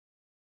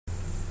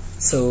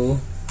So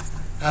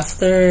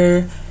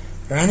after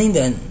running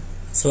the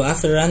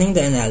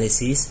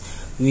analysis,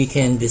 we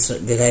can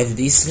derive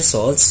these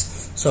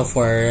results. So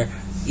for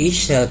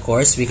each shell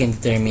course, we can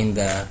determine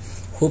the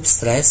hoop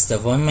stress, the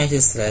von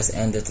Mises stress,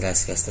 and the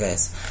Tresca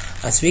stress.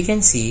 As we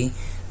can see,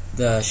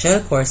 the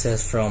shell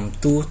courses from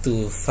 2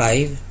 to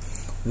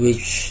 5,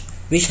 which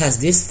has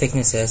these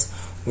thicknesses,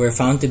 were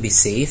found to be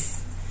safe.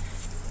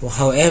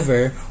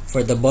 However,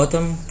 for the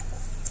bottom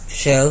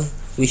shell,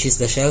 which is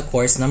the shell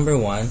course number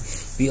 1,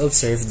 we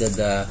observed that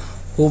the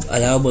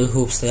allowable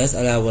hoop stress,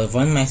 allowable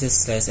von Mises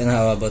stress, and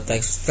allowable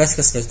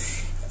Tresca stress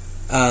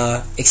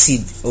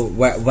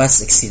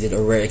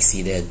were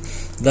exceeded.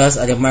 Thus,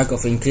 a remark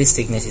of increased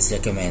thickness is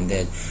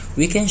recommended.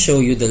 We can show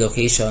you the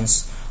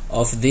locations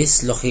of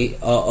these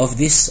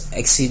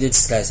exceeded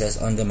stresses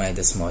on the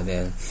Midas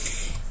model.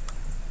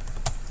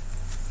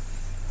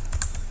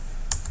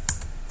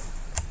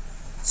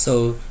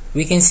 So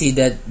we can see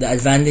that the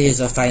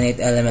advantages of finite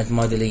element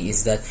modeling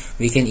is that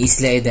we can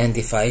easily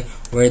identify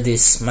where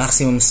this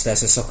maximum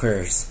stresses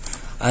occurs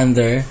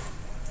under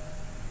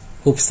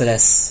hoop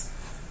stress.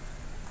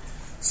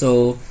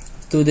 So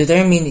to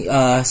determine,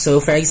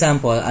 for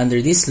example,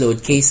 under these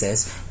load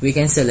cases, we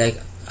can select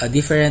a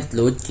different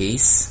load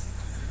case.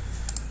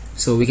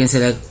 So we can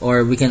select,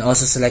 or we can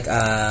also select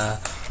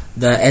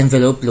the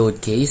envelope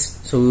load case.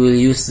 So we will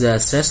use the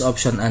stress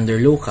option under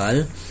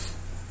local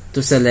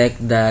to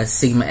select the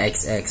sigma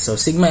xx. So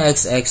sigma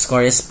xx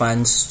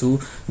corresponds to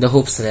the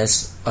hoop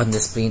stress on the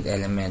splint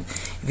element.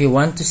 If we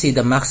want to see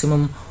the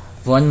maximum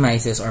von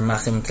Mises or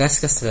maximum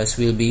Tresca stress,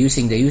 we'll be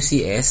using the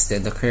UCS,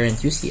 then the current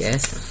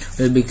UCS.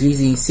 We'll be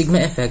increasing sigma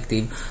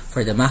effective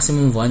for the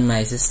maximum von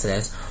Mises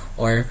stress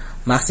or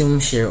maximum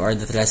shear or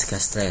the Tresca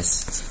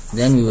stress.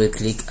 Then we will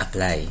click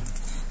apply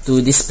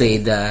to display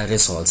the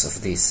results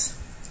of this.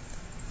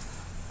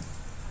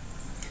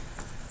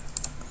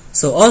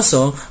 So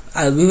also,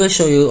 we will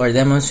show you or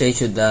demonstrate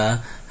you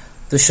to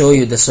show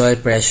you the soil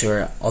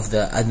pressure of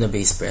the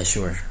adno-base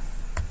pressure.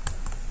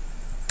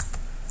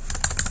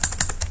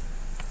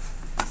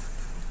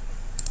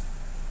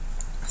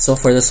 So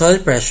for the soil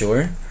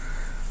pressure,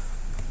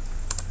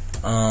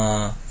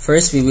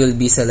 first we will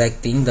be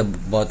selecting the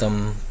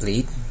bottom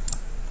plate.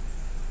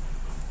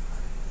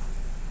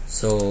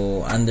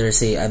 So under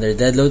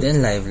dead load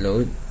and live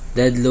load,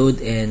 dead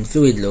load and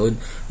fluid load,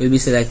 we'll be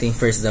selecting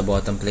first the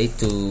bottom plate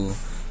to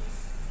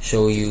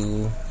show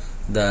you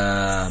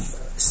the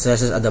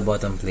stresses at the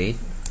bottom plate.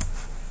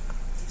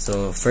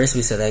 So first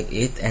we select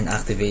it and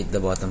activate the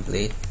bottom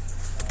plate.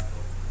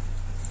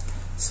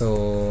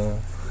 So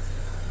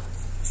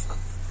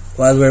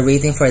while we're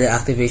waiting for the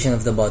activation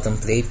of the bottom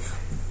plate,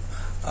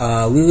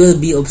 we will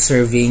be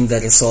observing the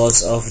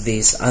results of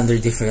this under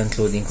different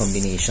loading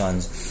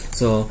combinations.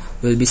 So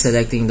we'll be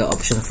selecting the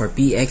option for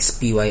PX,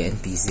 PY, and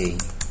PZ.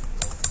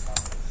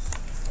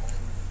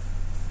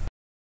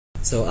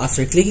 So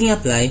after clicking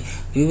apply,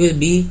 we will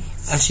be,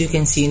 as you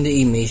can see in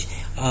the image,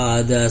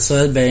 the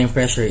soil bearing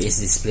pressure is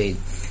displayed.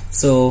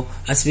 So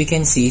as we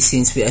can see,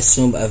 since we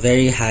assume a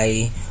very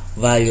high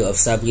value of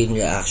subgrade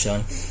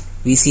reaction,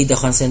 we see the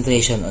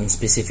concentration on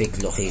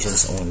specific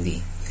locations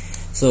only.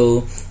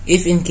 So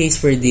if in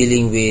case we're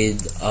dealing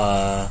with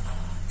the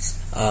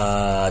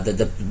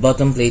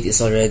bottom plate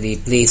is already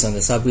placed on the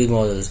subgrade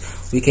models,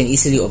 we can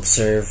easily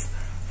observe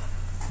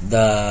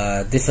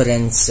the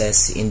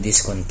differences in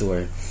this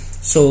contour.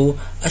 So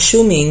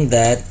assuming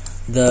that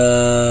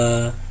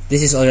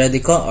this is already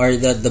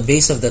that the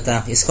base of the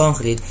tank is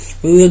concrete,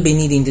 we will be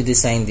needing to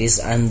design this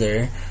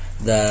under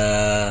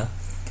the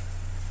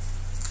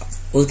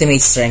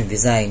ultimate strength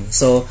design.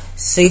 So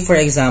say for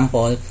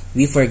example,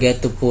 we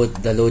forget to put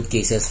the load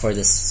cases for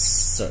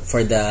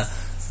the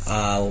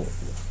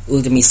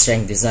ultimate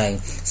strength design.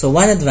 So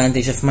one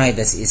advantage of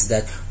Midas is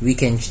that we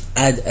can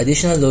add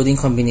additional loading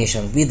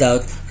combination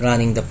without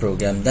running the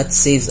program. That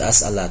saves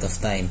us a lot of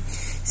time.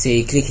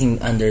 Say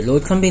clicking under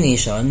load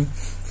combination,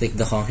 click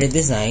the concrete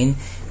design,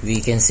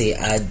 we can say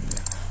add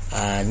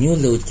a new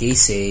load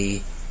case,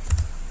 say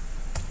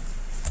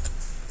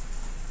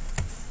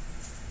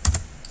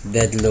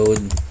dead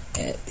load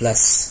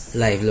plus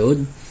live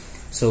load.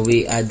 So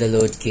we add the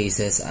load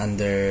cases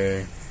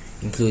under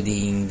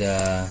including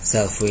the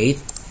self weight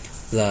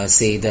plus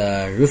say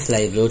the roof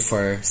live load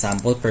for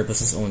sample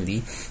purposes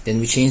only.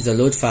 Then we change the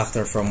load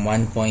factor from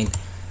 1.4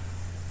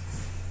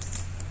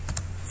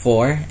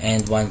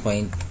 and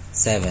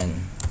 1.7.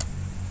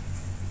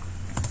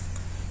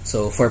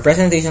 So for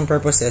presentation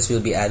purposes,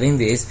 we'll be adding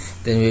this,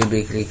 then we'll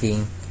be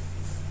clicking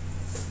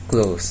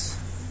close.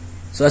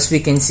 So as we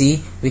can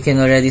see, we can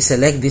already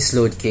select this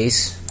load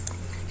case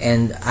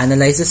and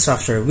analyze the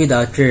structure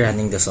without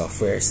rerunning the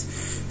softwares.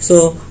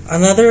 So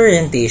another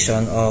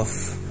orientation or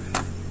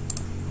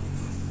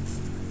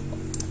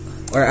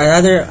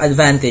another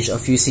advantage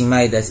of using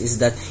Midas is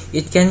that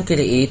it can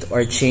create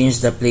or change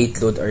the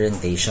plate load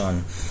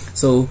orientation.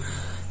 So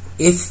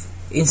if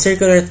in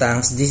circular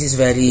tanks, this is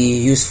very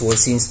useful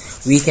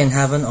since we can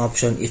have an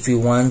option if we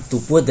want to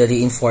put the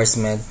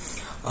reinforcement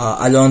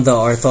along the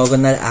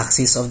orthogonal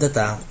axis of the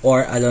tank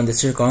or along the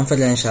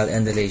circumferential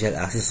and the radial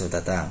axis of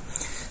the tank.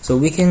 So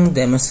we can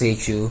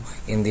demonstrate you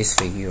in this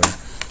figure.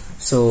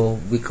 So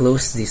we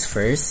close this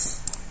first.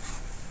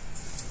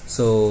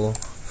 So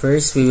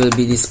first we will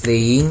be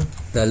displaying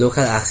the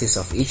local axis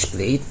of each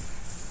plate.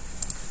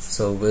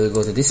 So we'll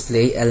go to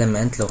display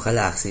element local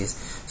axis.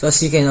 So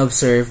as you can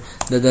observe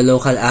that the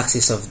local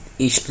axis of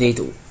each plate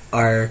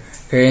are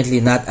currently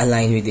not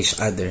aligned with each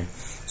other.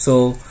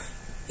 So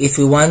if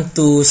we want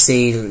to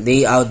say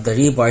lay out the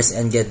rebars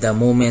and get the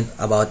moment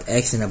about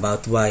x and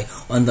about y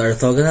on the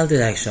orthogonal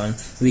direction,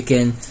 we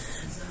can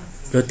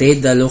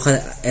rotate the local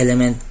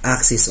element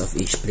axis of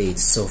each plate.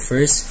 So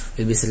first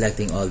we'll be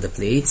selecting all the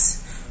plates.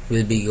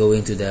 We'll be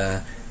going to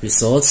the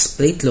results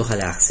plate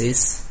local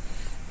axis.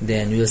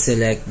 Then we'll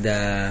select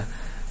the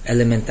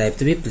element type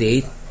to be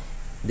plate.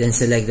 Then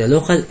select the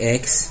local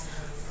x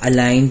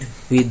aligned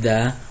with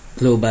the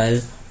global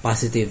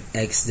positive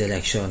x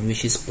direction,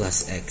 which is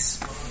plus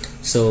x.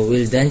 So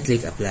we'll then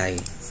click apply.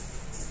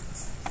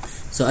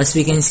 So as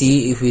we can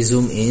see, if we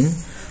zoom in,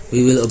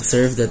 we will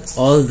observe that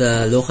all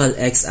the local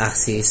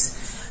x-axis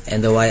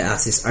and the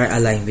y-axis are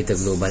aligned with the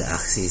global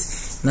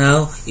axis.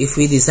 Now, if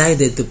we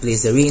decided to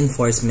place the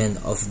reinforcement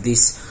of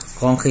this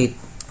concrete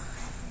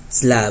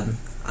slab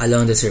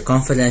along the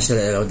circumferential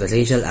and along the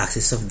radial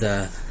axis of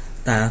the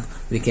tank,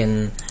 we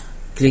can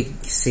click,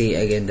 say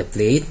again, the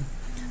plate,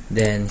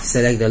 then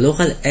select the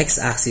local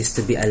x-axis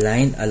to be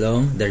aligned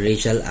along the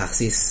radial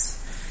axis,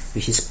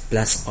 which is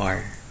plus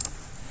r.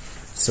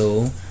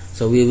 So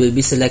we will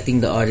be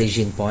selecting the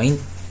origin point,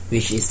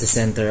 which is the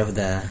center of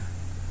the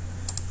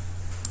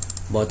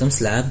bottom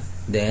slab,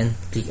 then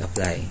click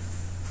apply.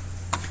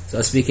 So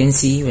as we can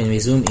see, when we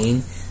zoom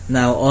in,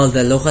 now all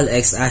the local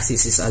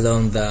x-axis is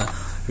along the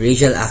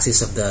radial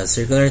axis of the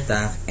circular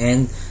tank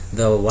and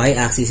the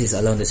y-axis is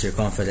along the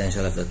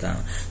circumferential of the tank.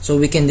 So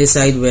we can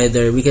decide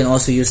whether we can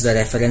also use the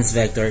reference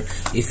vector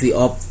if we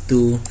opt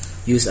to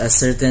use a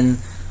certain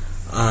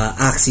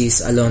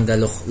axis along the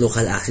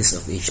local axis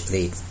of each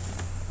plate.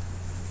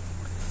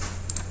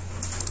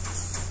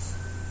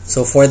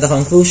 So for the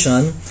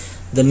conclusion,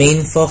 the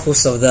main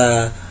focus of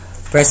the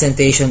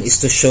presentation is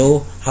to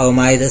show how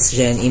Midas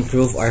Gen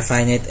improve our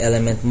finite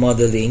element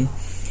modeling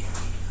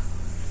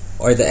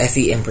or the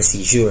FEM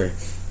procedure.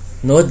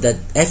 Note that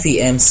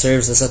FEM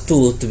serves as a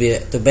tool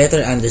to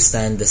better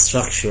understand the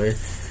structure,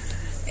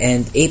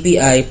 and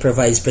API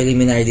provides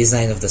preliminary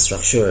design of the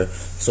structure.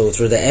 So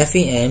through the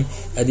FEM,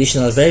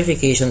 additional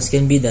verifications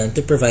can be done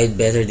to provide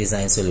better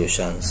design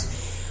solutions.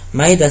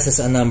 Midas has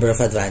a number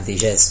of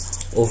advantages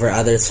over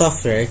other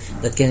software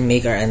that can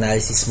make our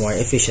analysis more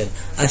efficient,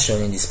 as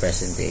shown in this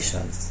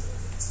presentation.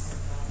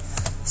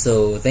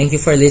 So thank you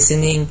for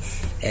listening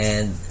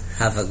and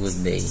have a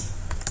good day.